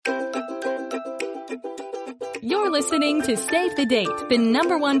You're listening to Save the Date, the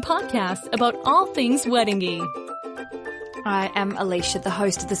 #1 podcast about all things weddingy. I am Alicia, the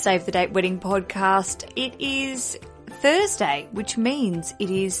host of the Save the Date Wedding Podcast. It is Thursday, which means it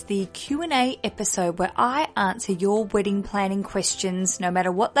is the Q&A episode where I answer your wedding planning questions, no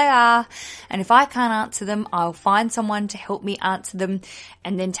matter what they are. And if I can't answer them, I'll find someone to help me answer them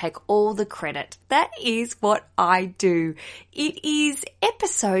and then take all the credit. That is what I do. It is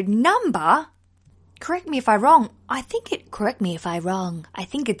episode number, correct me if I'm wrong, I think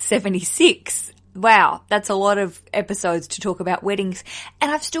it's 76. Wow, that's a lot of episodes to talk about weddings, and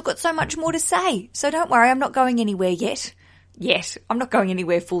I've still got so much more to say. So don't worry, I'm not going anywhere yet. I'm not going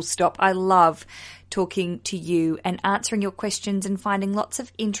anywhere full stop. I love talking to you and answering your questions and finding lots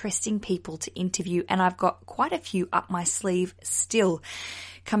of interesting people to interview, and I've got quite a few up my sleeve still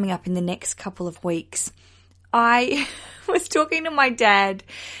coming up in the next couple of weeks. I was talking to my dad.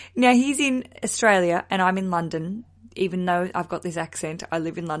 Now, he's in Australia and I'm in London. Even though I've got this accent, I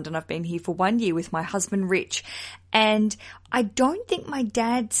live in London. I've been here for 1 year with my husband, Rich. And I don't think my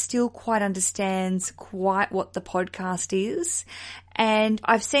dad still quite understands quite what the podcast is. And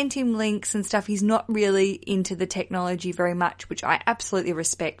I've sent him links and stuff. He's not really into the technology very much, which I absolutely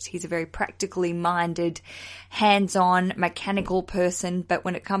respect. He's a very practically minded, hands-on, mechanical person. But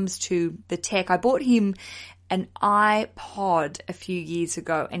when it comes to the tech, I bought him an iPod a few years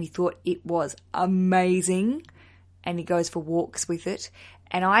ago and he thought it was amazing. And he goes for walks with it.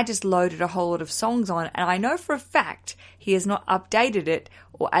 And I just loaded a whole lot of songs on, and I know for a fact he has not updated it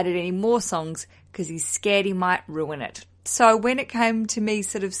or added any more songs because he's scared he might ruin it. So when it came to me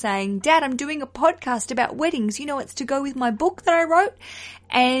sort of saying, Dad, I'm doing a podcast about weddings, you know, it's to go with my book that I wrote.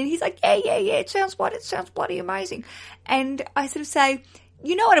 And he's like, yeah, it sounds bloody amazing. And I sort of say,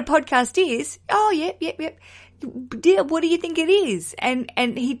 you know what a podcast is? Oh, yep. Dear, what do you think it is? And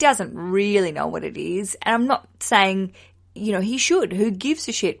he doesn't really know what it is. And I'm not saying, you know, he should. Who gives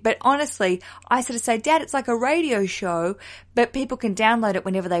a shit? But honestly, I sort of say, Dad, it's like a radio show, but people can download it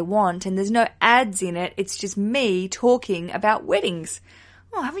whenever they want and there's no ads in it. It's just me talking about weddings.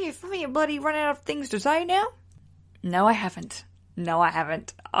 Oh, haven't you bloody run out of things to say now? No, I haven't.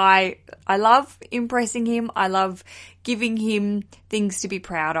 I love impressing him. I love giving him things to be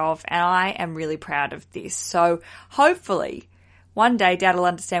proud of, and I am really proud of this. So hopefully one day Dad will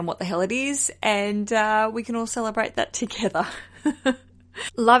understand what the hell it is, and we can all celebrate that together.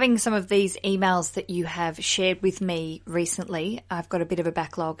 Loving some of these emails that you have shared with me recently. I've got a bit of a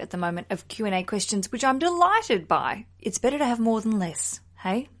backlog at the moment of Q&A questions, which I'm delighted by. It's better to have more than less,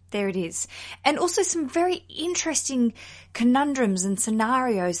 hey? There it is. And also some very interesting conundrums and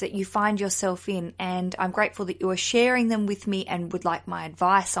scenarios that you find yourself in. And I'm grateful that you are sharing them with me and would like my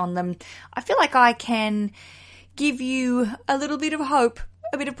advice on them. I feel like I can give you a little bit of hope,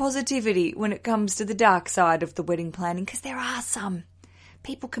 a bit of positivity when it comes to the dark side of the wedding planning, because there are some.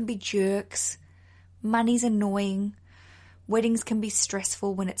 People can be jerks. Money's annoying. Weddings can be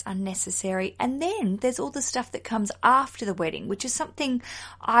stressful when it's unnecessary. And then there's all the stuff that comes after the wedding, which is something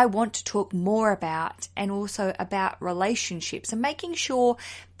I want to talk more about, and also about relationships and making sure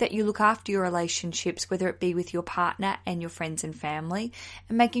that you look after your relationships, whether it be with your partner and your friends and family,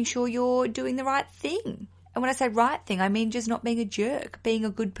 and making sure you're doing the right thing. And when I say right thing, I mean just not being a jerk, being a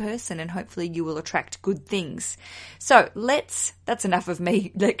good person, and hopefully you will attract good things. So that's enough of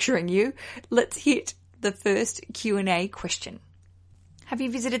me lecturing you. Let's hit the first Q&A question. Have you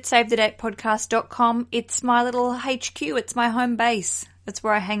visited SaveTheDatePodcast.com? It's my little HQ. It's my home base. That's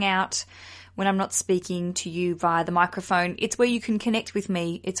where I hang out when I'm not speaking to you via the microphone. It's where you can connect with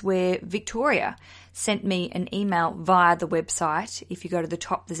me. It's where Victoria sent me an email via the website. If you go to the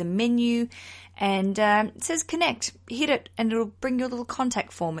top, there's a menu and it says connect. Hit it and it'll bring you a little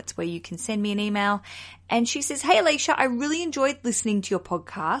contact form. It's where you can send me an email. And she says, hey Alicia, I really enjoyed listening to your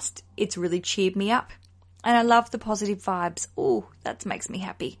podcast. It's really cheered me up. And I love the positive vibes. Oh, that makes me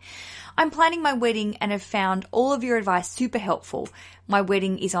happy. I'm planning my wedding and have found all of your advice super helpful. My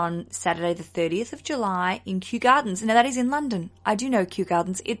wedding is on Saturday the 30th of July in Kew Gardens. Now that is in London. I do know Kew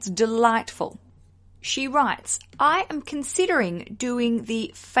Gardens. It's delightful. She writes, I am considering doing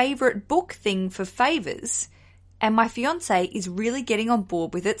the favourite book thing for favours, and my fiance is really getting on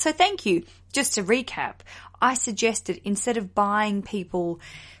board with it. So thank you. Just to recap, I suggested instead of buying people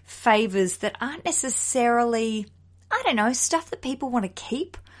favours that aren't necessarily, stuff that people want to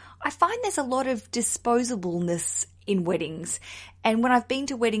keep, I find there's a lot of disposableness in weddings. And when I've been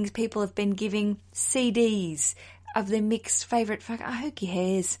to weddings, people have been giving CDs of their mixed favourite, who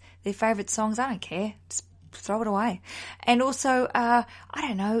cares? Their favourite songs, I don't care. Just throw it away. And also, I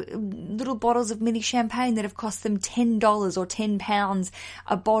don't know, little bottles of mini champagne that have cost them $10 or £10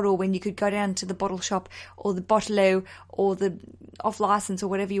 a bottle when you could go down to the bottle shop or the bottle or the off license or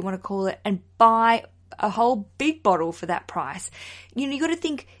whatever you want to call it and buy a whole big bottle for that price. You got to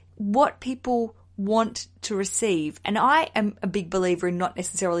think what people want to receive. And I am a big believer in not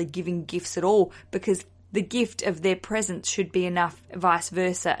necessarily giving gifts at all, because the gift of their presence should be enough, vice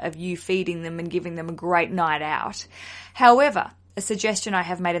versa, of you feeding them and giving them a great night out. However, a suggestion I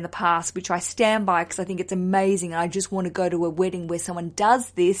have made in the past, which I stand by because I think it's amazing and I just want to go to a wedding where someone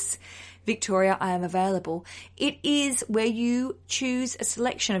does this, Victoria, I am available. It is where you choose a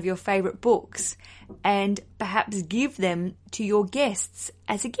selection of your favourite books and perhaps give them to your guests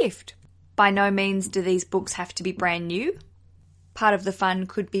as a gift. By no means do these books have to be brand new. Part of the fun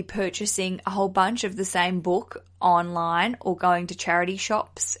could be purchasing a whole bunch of the same book online or going to charity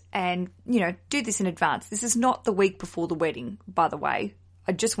shops and, do this in advance. This is not the week before the wedding, by the way.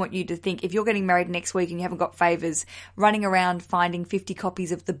 I just want you to think, if you're getting married next week and you haven't got favours, running around finding 50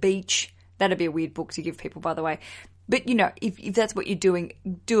 copies of The Beach, that'd be a weird book to give people, by the way. But, if that's what you're doing,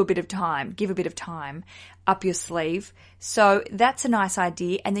 do a bit of time, give a bit of time up your sleeve. So that's a nice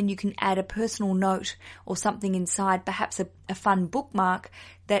idea. And then you can add a personal note or something inside, perhaps a fun bookmark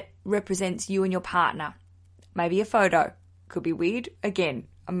that represents you and your partner. Maybe a photo. Could be weird. Again,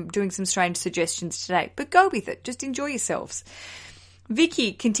 I'm doing some strange suggestions today, but go with it. Just enjoy yourselves.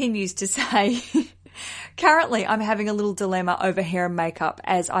 Vicky continues to say, currently I'm having a little dilemma over hair and makeup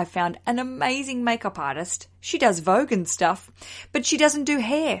as I found an amazing makeup artist. She does Vogue and stuff, but she doesn't do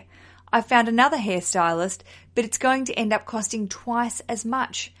hair. I found another hairstylist, but it's going to end up costing twice as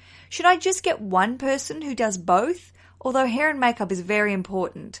much. Should I just get one person who does both? Although hair and makeup is very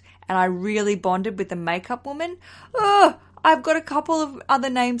important, and I really bonded with the makeup woman. I've got a couple of other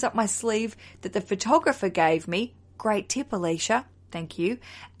names up my sleeve that the photographer gave me. Great tip, Alicia. Thank you.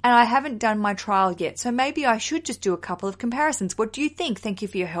 And I haven't done my trial yet, so maybe I should just do a couple of comparisons. What do you think? Thank you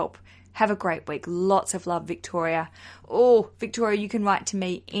for your help. Have a great week. Lots of love, Victoria. Oh, Victoria, you can write to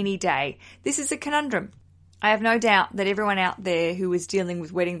me any day. This is a conundrum. I have no doubt that everyone out there who is dealing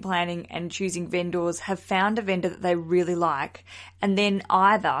with wedding planning and choosing vendors have found a vendor that they really like and then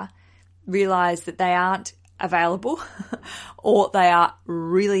either realize that they aren't available or they are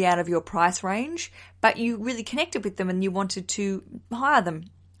really out of your price range, but you really connected with them and you wanted to hire them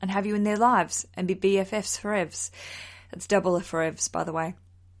and have you in their lives and be BFFs forevs. It's double F forevs, by the way.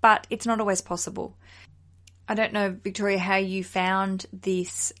 But it's not always possible. I don't know, Victoria, how you found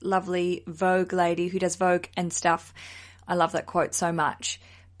this lovely Vogue lady who does Vogue and stuff. I love that quote so much.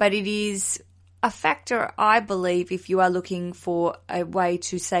 But it is a factor, I believe, if you are looking for a way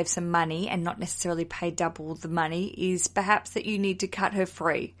to save some money and not necessarily pay double the money, is perhaps that you need to cut her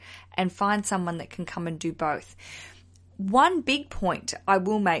free and find someone that can come and do both. One big point I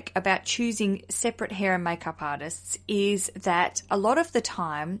will make about choosing separate hair and makeup artists is that a lot of the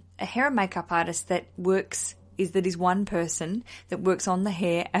time, a hair and makeup artist that is one person that works on the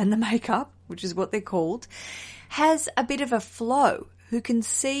hair and the makeup, which is what they're called, has a bit of a flow, who can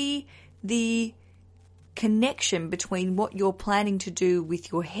see the connection between what you're planning to do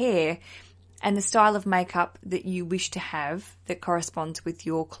with your hair and the style of makeup that you wish to have that corresponds with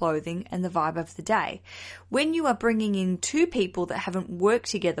your clothing and the vibe of the day. When you are bringing in two people that haven't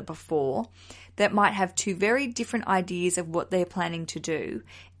worked together before, that might have two very different ideas of what they're planning to do,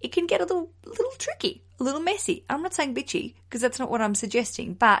 it can get a little tricky, a little messy. I'm not saying bitchy, because that's not what I'm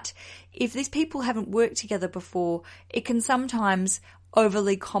suggesting, but if these people haven't worked together before, it can sometimes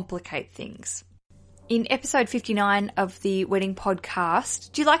overly complicate things. In episode 59 of the Wedding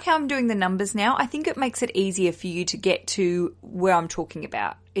Podcast, do you like how I'm doing the numbers now? I think it makes it easier for you to get to where I'm talking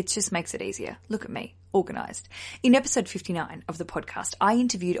about. It just makes it easier. Look at me, organised. In episode 59 of the podcast, I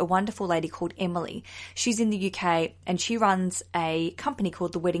interviewed a wonderful lady called Emily. She's in the UK and she runs a company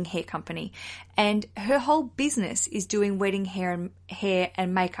called the Wedding Hair Company. And her whole business is doing wedding hair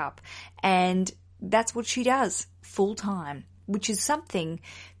and makeup. And that's what she does full time, which is something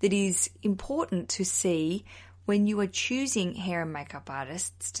that is important to see when you are choosing hair and makeup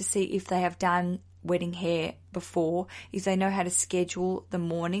artists, to see if they have done wedding hair before, if they know how to schedule the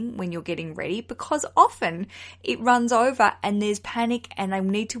morning when you're getting ready, because often it runs over and there's panic and they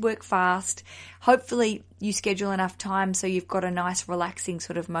need to work fast. Hopefully you schedule enough time so you've got a nice relaxing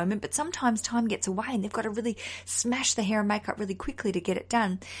sort of moment, but sometimes time gets away and they've got to really smash the hair and makeup really quickly to get it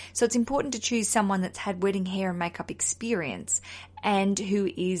done. So it's important to choose someone that's had wedding hair and makeup experience and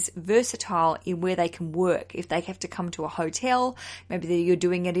who is versatile in where they can work. If they have to come to a hotel, maybe you're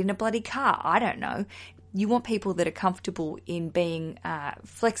doing it in a bloody car, I don't know. You want people that are comfortable in being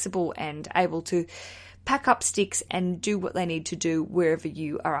flexible and able to pack up sticks and do what they need to do wherever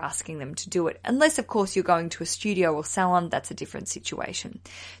you are asking them to do it. Unless, of course, you're going to a studio or salon, that's a different situation.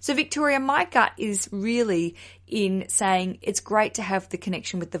 So Victoria, my gut is really in saying it's great to have the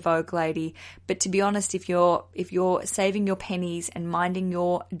connection with the Vogue lady, but to be honest, if you're saving your pennies and minding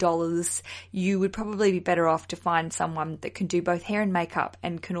your dollars, you would probably be better off to find someone that can do both hair and makeup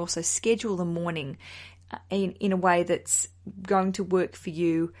and can also schedule the morning in a way that's going to work for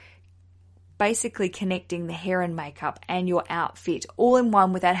you, basically connecting the hair and makeup and your outfit all in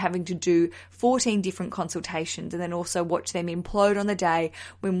one without having to do 14 different consultations and then also watch them implode on the day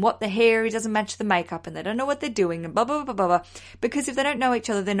when what the hair doesn't match the makeup and they don't know what they're doing and blah, blah, blah, blah, blah. Because if they don't know each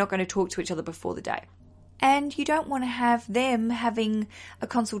other, they're not going to talk to each other before the day. And you don't want to have them having a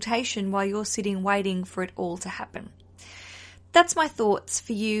consultation while you're sitting waiting for it all to happen. That's my thoughts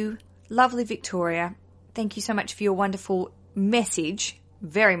for you, lovely Victoria. Thank you so much for your wonderful message.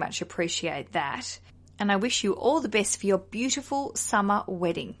 Very much appreciate that. And I wish you all the best for your beautiful summer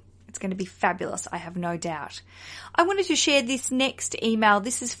wedding. It's going to be fabulous, I have no doubt. I wanted to share this next email.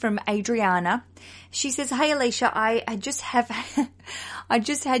 This is from Adriana. She says, "Hey Alicia, I just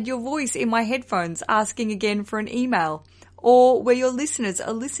had your voice in my headphones asking again for an email, or where your listeners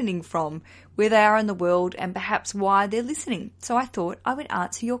are listening from, where they are in the world and perhaps why they're listening. So I thought I would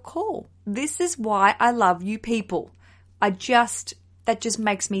answer your call. This is why I love you people. That just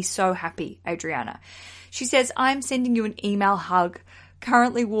makes me so happy," Adriana. She says, "I'm sending you an email hug,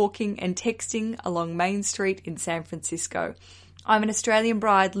 currently walking and texting along Main Street in San Francisco. I'm an Australian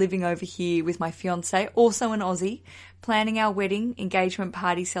bride living over here with my fiance, also an Aussie, planning our wedding, engagement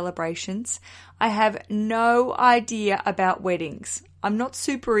party celebrations. I have no idea about weddings. I'm not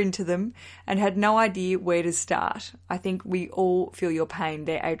super into them and had no idea where to start." I think we all feel your pain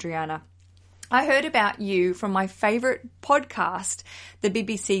there, Adriana. I heard about you from my favourite podcast, the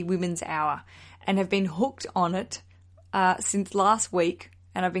BBC Women's Hour, and have been hooked on it since last week,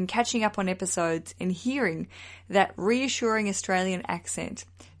 and I've been catching up on episodes and hearing that reassuring Australian accent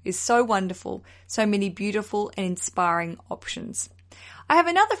is so wonderful, so many beautiful and inspiring options. I have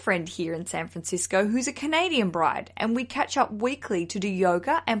another friend here in San Francisco who's a Canadian bride, and we catch up weekly to do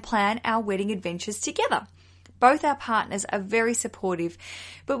yoga and plan our wedding adventures together. Both our partners are very supportive,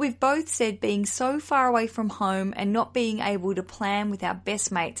 but we've both said being so far away from home and not being able to plan with our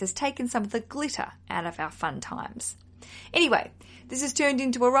best mates has taken some of the glitter out of our fun times. Anyway, this has turned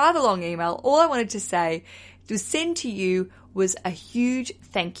into a rather long email. All I wanted to say to send to you was a huge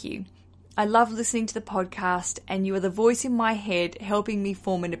thank you. I love listening to the podcast, and you are the voice in my head helping me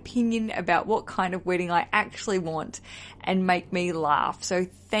form an opinion about what kind of wedding I actually want and make me laugh. So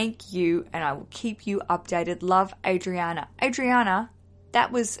thank you, and I will keep you updated. Love, Adriana. Adriana,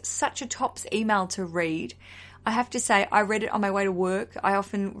 that was such a tops email to read. I have to say, I read it on my way to work. I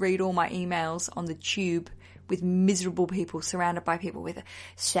often read all my emails on the tube with miserable people, surrounded by people with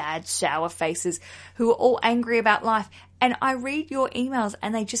sad, sour faces who are all angry about life. And I read your emails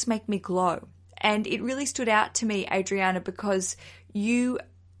and they just make me glow. And it really stood out to me, Adriana, because you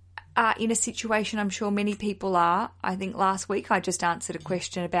are in a situation I'm sure many people are. I think last week I just answered a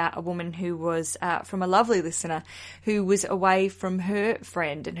question about a woman who was from a lovely listener who was away from her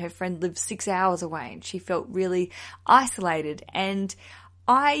friend, and her friend lived 6 hours away, and she felt really isolated. And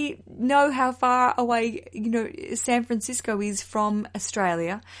I know how far away, San Francisco is from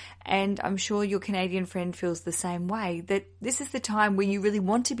Australia, and I'm sure your Canadian friend feels the same way, that this is the time where you really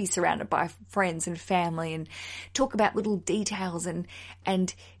want to be surrounded by friends and family and talk about little details and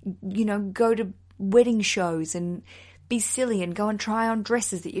go to wedding shows and be silly and go and try on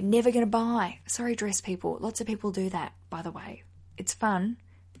dresses that you're never going to buy. Sorry, dress people. Lots of people do that, by the way. It's fun.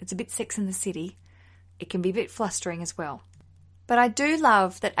 It's a bit Sex and the City. It can be a bit flustering as well. But I do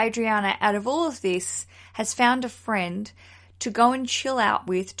love that Adriana, out of all of this, has found a friend to go and chill out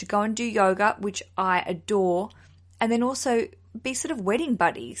with, to go and do yoga, which I adore, and then also be sort of wedding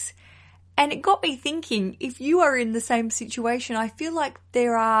buddies. And it got me thinking, if you are in the same situation, I feel like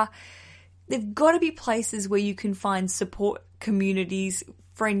there've got to be places where you can find support communities,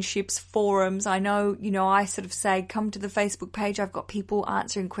 friendships, forums. I know, I sort of say, come to the Facebook page. I've got people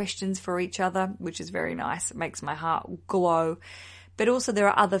answering questions for each other, which is very nice. It makes my heart glow. But also there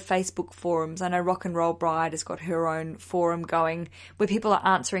are other Facebook forums. I know Rock and Roll Bride has got her own forum going where people are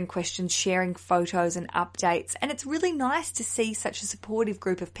answering questions, sharing photos and updates. And it's really nice to see such a supportive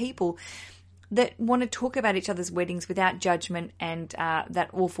group of people that want to talk about each other's weddings without judgment and that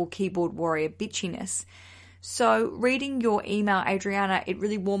awful keyboard warrior bitchiness. So reading your email, Adriana, it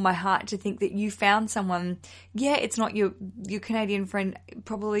really warmed my heart to think that you found someone. Yeah, it's not your Canadian friend,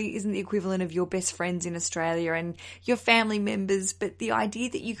 probably isn't the equivalent of your best friends in Australia and your family members, but the idea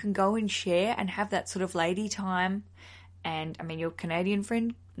that you can go and share and have that sort of lady time. And I mean, your Canadian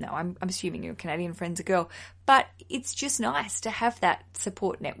friend, no, I'm assuming your Canadian friend's a girl, but it's just nice to have that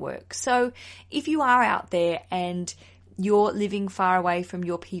support network. So if you are out there and you're living far away from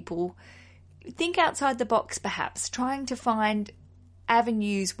your people, think outside the box perhaps, trying to find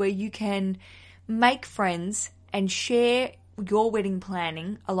avenues where you can make friends and share your wedding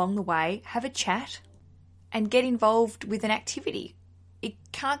planning along the way, have a chat and get involved with an activity. It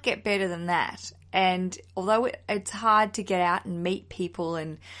can't get better than that. And although it's hard to get out and meet people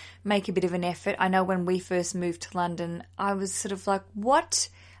and make a bit of an effort, I know when we first moved to London, I was sort of like, what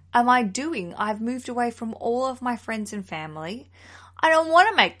am I doing? I've moved away from all of my friends and family. I don't want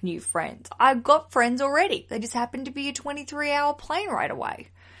to make new friends. I've got friends already. They just happen to be a 23-hour plane ride away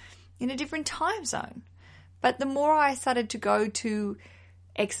in a different time zone. But the more I started to go to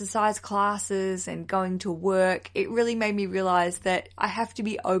exercise classes and going to work, it really made me realize that I have to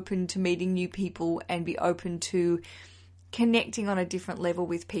be open to meeting new people and be open to connecting on a different level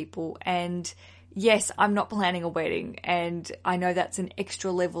with people. And yes, I'm not planning a wedding, and I know that's an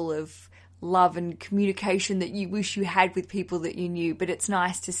extra level of love and communication that you wish you had with people that you knew, but it's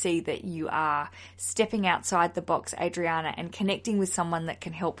nice to see that you are stepping outside the box, Adriana, and connecting with someone that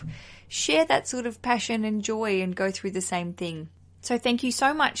can help share that sort of passion and joy and go through the same thing. So thank you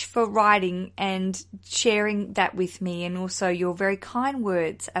so much for writing and sharing that with me, and also your very kind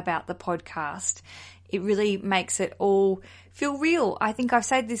words about the podcast. It really makes it all feel real. I think I've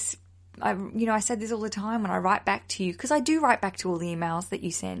said this, I said this all the time when I write back to you, because I do write back to all the emails that you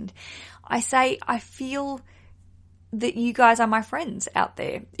send. I say I feel that you guys are my friends out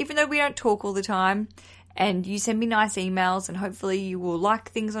there, even though we don't talk all the time. And you send me nice emails, and hopefully you will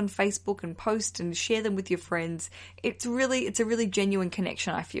like things on Facebook and post and share them with your friends. It's a really genuine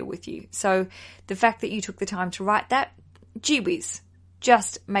connection I feel with you. So the fact that you took the time to write that, gee whiz,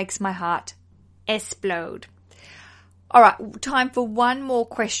 just makes my heart explode. All right, time for one more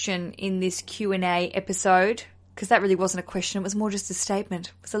question in this Q&A episode, because that really wasn't a question. It was more just a statement.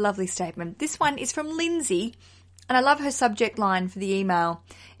 It was a lovely statement. This one is from Lindsay. And I love her subject line for the email.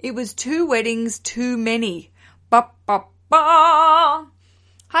 It was 2 weddings too many. Ba, ba, ba.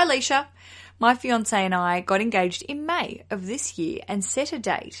 Hi, Leisha. My fiance and I got engaged in May of this year and set a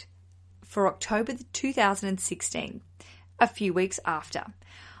date for October 2016, a few weeks after.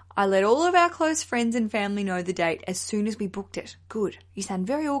 I let all of our close friends and family know the date as soon as we booked it. Good. You sound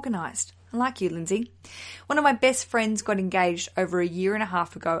very organised. I like you, Lindsay. One of my best friends got engaged over a year and a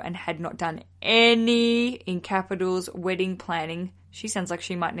half ago and had not done any, in capitals, wedding planning. She sounds like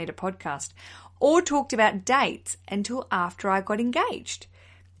she might need a podcast. Or talked about dates until after I got engaged.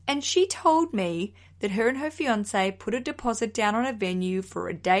 And she told me that her and her fiancé put a deposit down on a venue for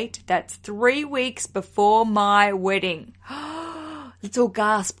a date that's 3 weeks before my wedding. Let's all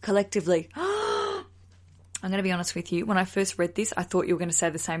gasp collectively. I'm going to be honest with you. When I first read this, I thought you were going to say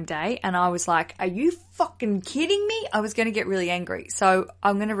the same day. And I was like, are you fucking kidding me? I was going to get really angry. So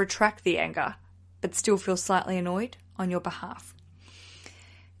I'm going to retract the anger, but still feel slightly annoyed on your behalf.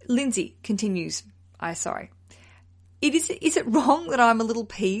 Lindsay continues. Is it wrong that I'm a little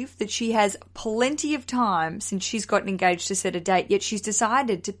peeved that she has plenty of time since she's gotten engaged to set a date, yet she's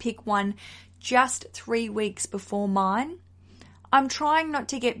decided to pick one just 3 weeks before mine? I'm trying not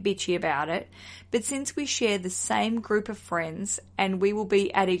to get bitchy about it, but since we share the same group of friends and we will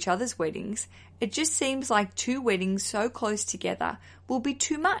be at each other's weddings, it just seems like 2 weddings so close together will be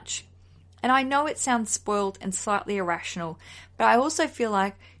too much. And I know it sounds spoiled and slightly irrational, but I also feel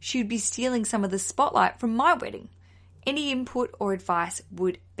like she'd be stealing some of the spotlight from my wedding. Any input or advice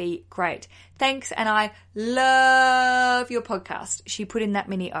would be great. Thanks, and I love your podcast. She put in that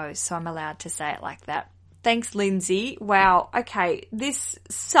many O's, so I'm allowed to say it like that. Thanks, Lindsay. Wow. Okay. This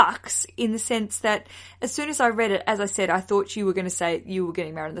sucks in the sense that as soon as I read it, as I said, I thought you were going to say you were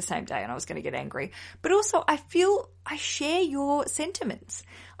getting married on the same day and I was going to get angry. But also I feel I share your sentiments.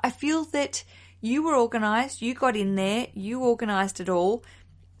 I feel that you were organised. You got in there. You organised it all.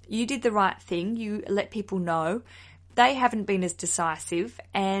 You did the right thing. You let people know. They haven't been as decisive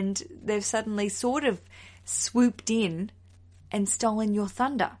and they've suddenly sort of swooped in and stolen your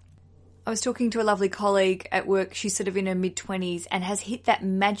thunder. I was talking to a lovely colleague at work. She's sort of in her mid-20s and has hit that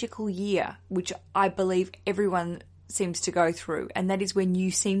magical year, which I believe everyone seems to go through. And that is when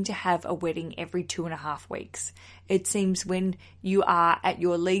you seem to have a wedding every 2.5 weeks. It seems when you are at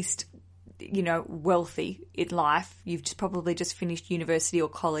your least wealthy in life. You've probably just finished university or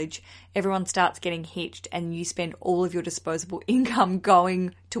college. Everyone starts getting hitched and you spend all of your disposable income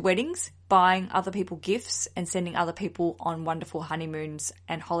going to weddings, buying other people gifts and sending other people on wonderful honeymoons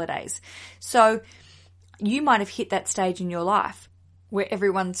and holidays. So you might have hit that stage in your life where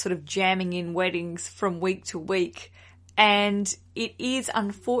everyone's sort of jamming in weddings from week to week. And it is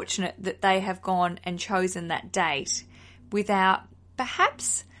unfortunate that they have gone and chosen that date without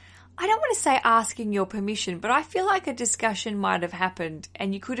perhaps, I don't want to say asking your permission, but I feel like a discussion might have happened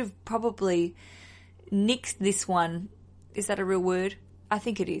and you could have probably nixed this one. Is that a real word? I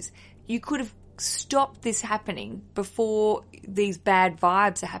think it is. You could have stopped this happening before these bad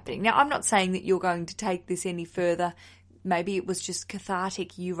vibes are happening. Now, I'm not saying that you're going to take this any further. Maybe it was just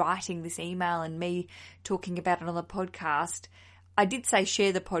cathartic, you writing this email and me talking about it on the podcast. I did say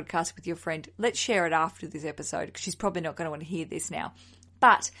share the podcast with your friend. Let's share it after this episode because she's probably not going to want to hear this now.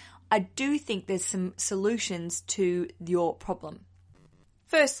 But I do think there's some solutions to your problem.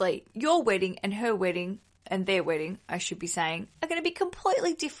 Firstly, your wedding and her wedding and their wedding, I should be saying, are going to be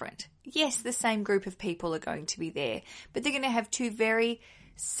completely different. Yes, the same group of people are going to be there, but they're going to have two very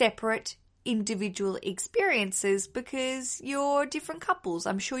separate individual experiences because you're different couples.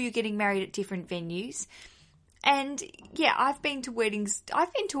 I'm sure you're getting married at different venues. And yeah, I've been to weddings.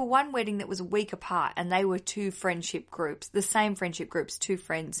 I've been to one wedding that was a week apart and they were two friendship groups, the same friendship groups, two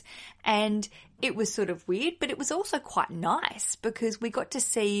friends. And it was sort of weird, but it was also quite nice because we got to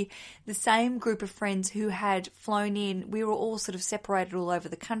see the same group of friends who had flown in. We were all sort of separated all over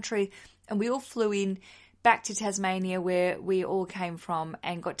the country and we all flew in back to Tasmania where we all came from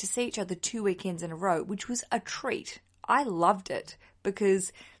and got to see each other 2 weekends in a row, which was a treat. I loved it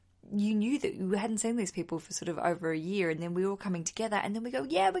because you knew that you hadn't seen these people for sort of over a year and then we were all coming together and then we go,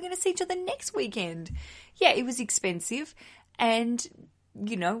 yeah, we're going to see each other next weekend. Yeah, it was expensive and,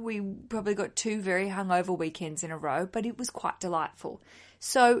 we probably got 2 very hungover weekends in a row, but it was quite delightful.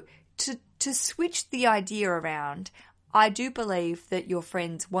 So to switch the idea around, I do believe that your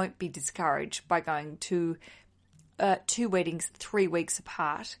friends won't be discouraged by going to 2 weddings 3 weeks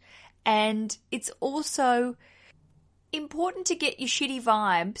apart. And it's also important to get your shitty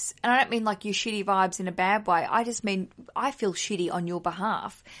vibes, and I don't mean like your shitty vibes in a bad way. I just mean I feel shitty on your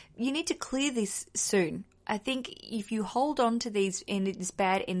behalf. You need to clear this soon. I think if you hold on to this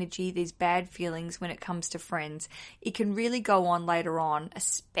bad energy, these bad feelings when it comes to friends, it can really go on later on,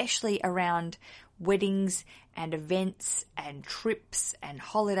 especially around weddings and events and trips and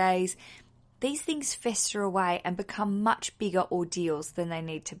holidays. These things fester away and become much bigger ordeals than they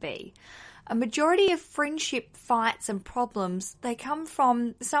need to be. A majority of friendship fights and problems, they come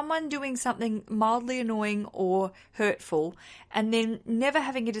from someone doing something mildly annoying or hurtful and then never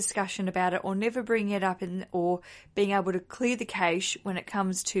having a discussion about it or never bringing it up or being able to clear the cache when it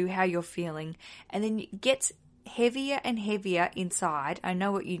comes to how you're feeling. And then it gets heavier and heavier inside. I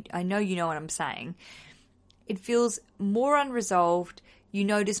know you know what I'm saying. It feels more unresolved. You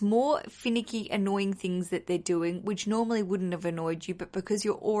notice more finicky, annoying things that they're doing, which normally wouldn't have annoyed you, but because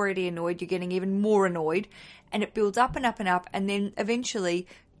you're already annoyed, you're getting even more annoyed, and it builds up and up and up, and then eventually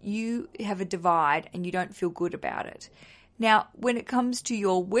you have a divide and you don't feel good about it. Now, when it comes to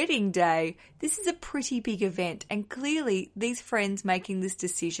your wedding day, this is a pretty big event, and clearly these friends making this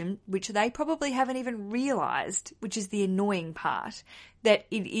decision, which they probably haven't even realised, which is the annoying part, that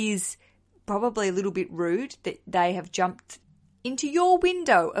it is probably a little bit rude that they have jumped into your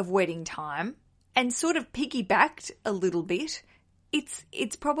window of wedding time and sort of piggybacked a little bit.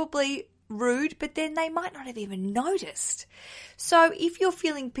 It's probably rude, but then they might not have even noticed. So if you're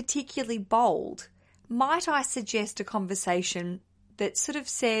feeling particularly bold, might I suggest a conversation that sort of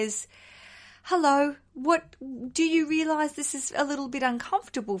says, hello, do you realise this is a little bit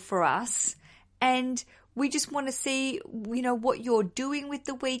uncomfortable for us? And we just want to see, what you're doing with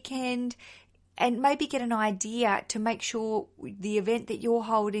the weekend, and maybe get an idea to make sure the event that you're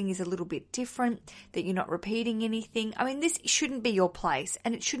holding is a little bit different, that you're not repeating anything. I mean, this shouldn't be your place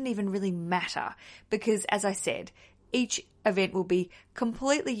and it shouldn't even really matter because, as I said, each event will be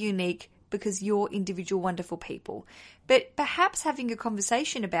completely unique because you're individual, wonderful people. But perhaps having a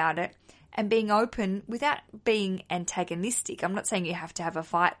conversation about it and being open without being antagonistic. I'm not saying you have to have a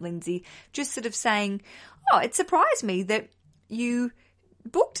fight, Lindsay. Just sort of saying, oh, it surprised me that you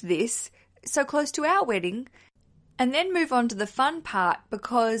booked this so close to our wedding, and then move on to the fun part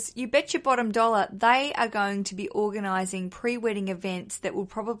because you bet your bottom dollar they are going to be organising pre-wedding events that will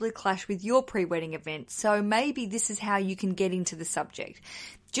probably clash with your pre-wedding events. So maybe this is how you can get into the subject.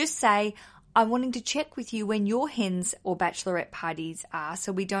 Just say, I'm wanting to check with you when your hens or bachelorette parties are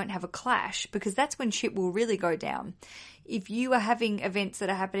so we don't have a clash, because that's when shit will really go down. If you are having events that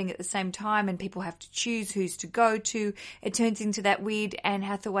are happening at the same time and people have to choose who's to go to, it turns into that weird Anne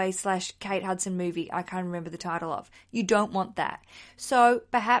Hathaway / Kate Hudson movie I can't remember the title of. You don't want that. So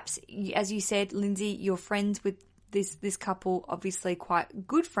perhaps, as you said, Lindsay, you're friends with this couple, obviously quite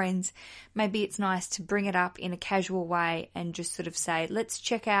good friends. Maybe it's nice to bring it up in a casual way and just sort of say, let's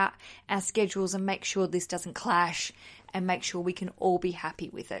check out our schedules and make sure this doesn't clash and make sure we can all be happy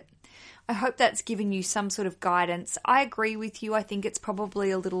with it. I hope that's given you some sort of guidance. I agree with you. I think it's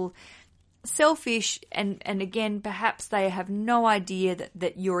probably a little selfish, and again, perhaps they have no idea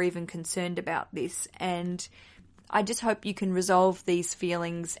that you're even concerned about this, and I just hope you can resolve these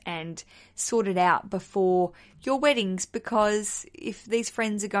feelings and sort it out before your weddings, because if these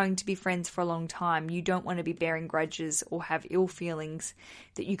friends are going to be friends for a long time, you don't want to be bearing grudges or have ill feelings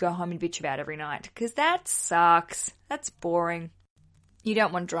that you go home and bitch about every night, because that sucks. That's boring. You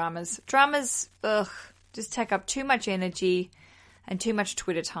don't want dramas. Dramas, just take up too much energy and too much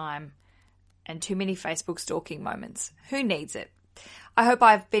Twitter time and too many Facebook stalking moments. Who needs it? I hope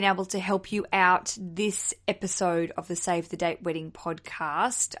I've been able to help you out this episode of the Save the Date Wedding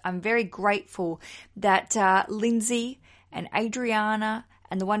podcast. I'm very grateful that Lindsay and Adriana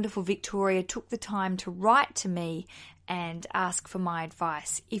and the wonderful Victoria took the time to write to me and ask for my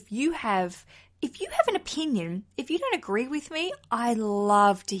advice. If you have an opinion, if you don't agree with me, I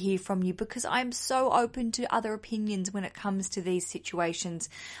love to hear from you, because I'm so open to other opinions when it comes to these situations.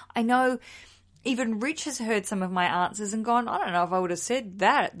 I know even Rich has heard some of my answers and gone, I don't know if I would have said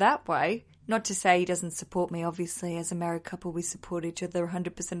that way. Not to say he doesn't support me. Obviously, as a married couple, we support each other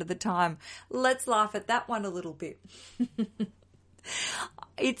 100% of the time. Let's laugh at that one a little bit.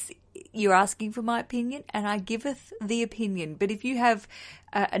 You're asking for my opinion, and I giveth the opinion. But if you have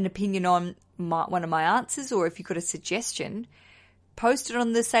an opinion on one of my answers, or if you've got a suggestion, post it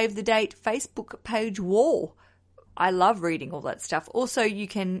on the Save the Date Facebook page wall. I love reading all that stuff. Also, you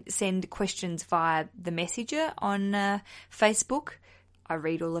can send questions via the Messenger on Facebook. I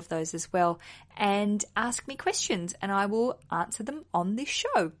read all of those as well. And ask me questions, and I will answer them on this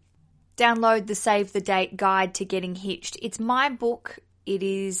show. Download the Save the Date Guide to Getting Hitched. It's my book. It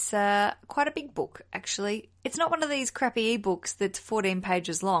is quite a big book, actually. It's not one of these crappy ebooks that's 14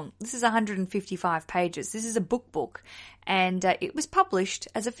 pages long. This is 155 pages. This is a book, and it was published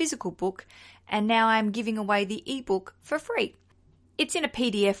as a physical book, and now I'm giving away the ebook for free. It's in a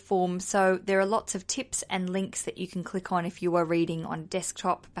PDF form, so there are lots of tips and links that you can click on if you are reading on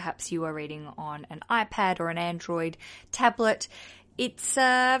desktop. Perhaps you are reading on an iPad or an Android tablet. It's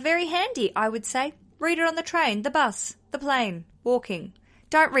very handy, I would say. Read it on the train, the bus, the plane, walking.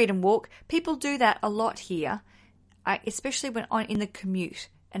 Don't read and walk. People do that a lot here, especially when in the commute,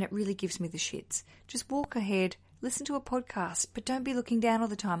 and it really gives me the shits. Just walk ahead, listen to a podcast, but don't be looking down all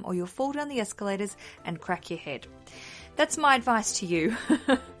the time, or you'll fall down the escalators and crack your head. That's my advice to you.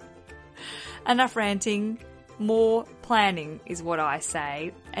 Enough ranting, more planning is what I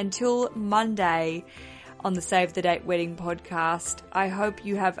say. Until Monday on the Save the Date Wedding podcast, I hope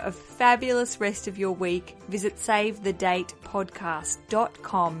you have a fabulous rest of your week. Visit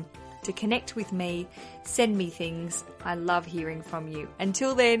savethedatepodcast.com to connect with me, send me things. I love hearing from you.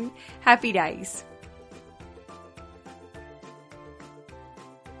 Until then, happy days.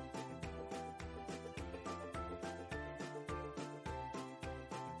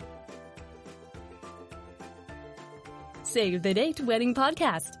 Save the Date Wedding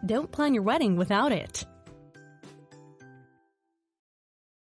Podcast. Don't plan your wedding without it.